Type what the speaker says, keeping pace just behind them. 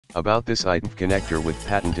About this item, connector with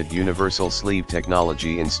patented universal sleeve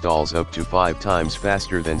technology installs up to 5 times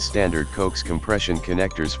faster than standard coax compression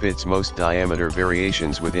connectors, fits most diameter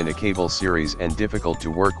variations within a cable series, and difficult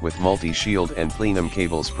to work with multi-shield and plenum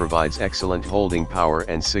cables, provides excellent holding power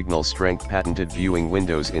and signal strength. Patented viewing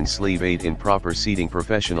windows in sleeve 8 in proper seating,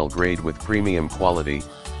 professional grade with premium quality,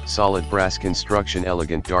 solid brass construction,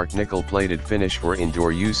 elegant dark nickel plated finish for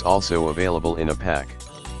indoor use, also available in a pack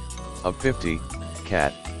of 50,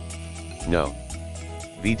 cat. No.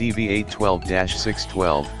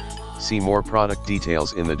 VDV812-612, see more product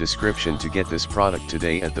details in the description to get this product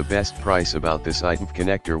today at the best price. About this item,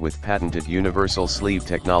 connector with patented universal sleeve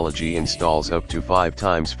technology installs up to 5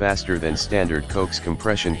 times faster than standard coax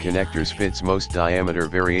compression connectors, fits most diameter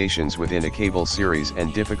variations within a cable series,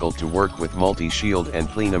 and difficult to work with multi-shield and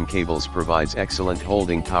plenum cables, provides excellent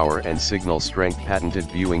holding power and signal strength. Patented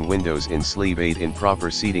viewing windows in sleeve 8 in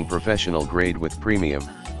proper seating, professional grade with premium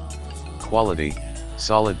quality,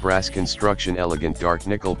 solid brass construction, elegant dark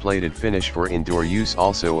nickel plated finish for indoor use,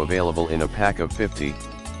 also available in a pack of 50,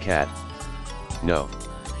 cat. No.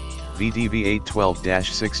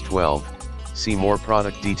 VDV812-612, see more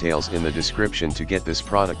product details in the description to get this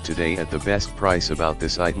product today at the best price. About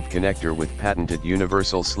this item, connector with patented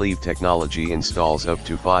universal sleeve technology installs up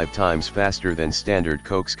to 5 times faster than standard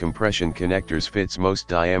coax compression connectors, fits most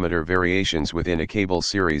diameter variations within a cable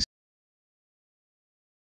series,